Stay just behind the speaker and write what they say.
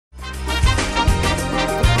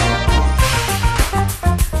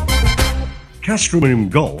Castro Marim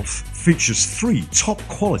Golfe features 3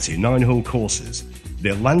 top-quality 9-hole courses: the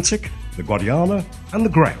Atlantic, the Guadiana and the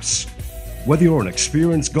Grouse. Whether you're an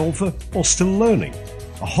experienced golfer or still learning,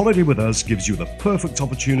 a holiday with us gives you the perfect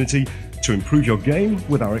opportunity to improve your game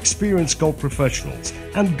with our experienced golf professionals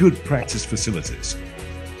and good practice facilities.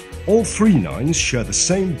 All 3 nines share the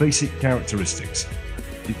same basic characteristics,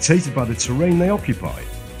 dictated by the terrain they occupy,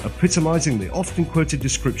 epitomizing the often quoted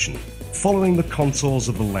description, following the contours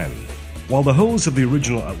of the land. While the holes of the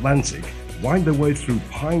original Atlantic wind their way through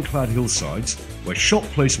pine-clad hillsides where shot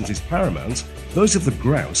placement is paramount, those of the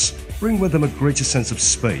Grouse bring with them a greater sense of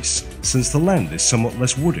space, since the land is somewhat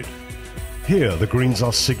less wooded. Here the greens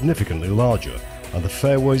are significantly larger and the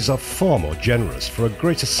fairways are far more generous for a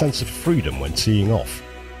greater sense of freedom when teeing off.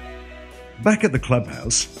 Back at the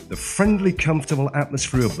Clubhouse, the friendly, comfortable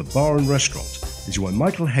atmosphere of the bar and restaurant is where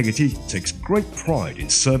Michael Hegarty takes great pride in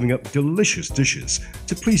serving up delicious dishes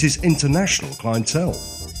to please his international clientele.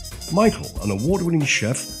 Michael, an award-winning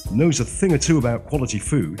chef, knows a thing or two about quality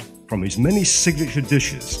food, from his many signature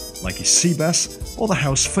dishes like his sea bass or the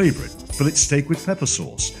house favourite fillet steak with pepper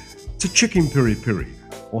sauce, to chicken piri-piri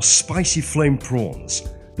or spicy flamed prawns.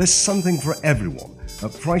 There's something for everyone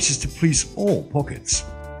at prices to please all pockets.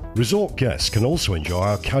 Resort guests can also enjoy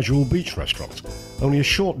our casual beach restaurant, only a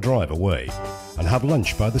short drive away, and have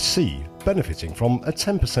lunch by the sea, benefiting from a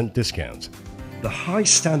 10% discount. The high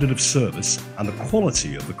standard of service and the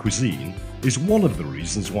quality of the cuisine is one of the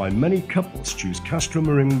reasons why many couples choose Castro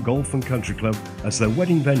Marim Golf and Country Club as their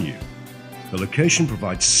wedding venue. The location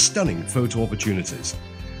provides stunning photo opportunities,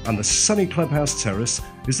 and the sunny Clubhouse Terrace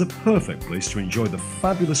is the perfect place to enjoy the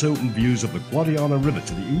fabulous open views of the Guadiana River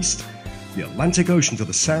to the east, the Atlantic Ocean to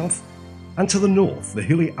the south, and to the north the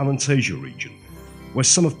hilly Alentejo region, where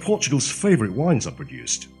some of Portugal's favourite wines are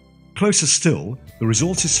produced. Closer still, the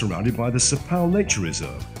resort is surrounded by the Sapal Nature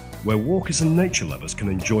Reserve, where walkers and nature lovers can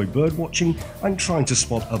enjoy birdwatching and trying to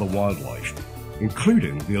spot other wildlife,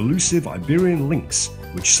 including the elusive Iberian lynx,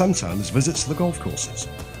 which sometimes visits the golf courses.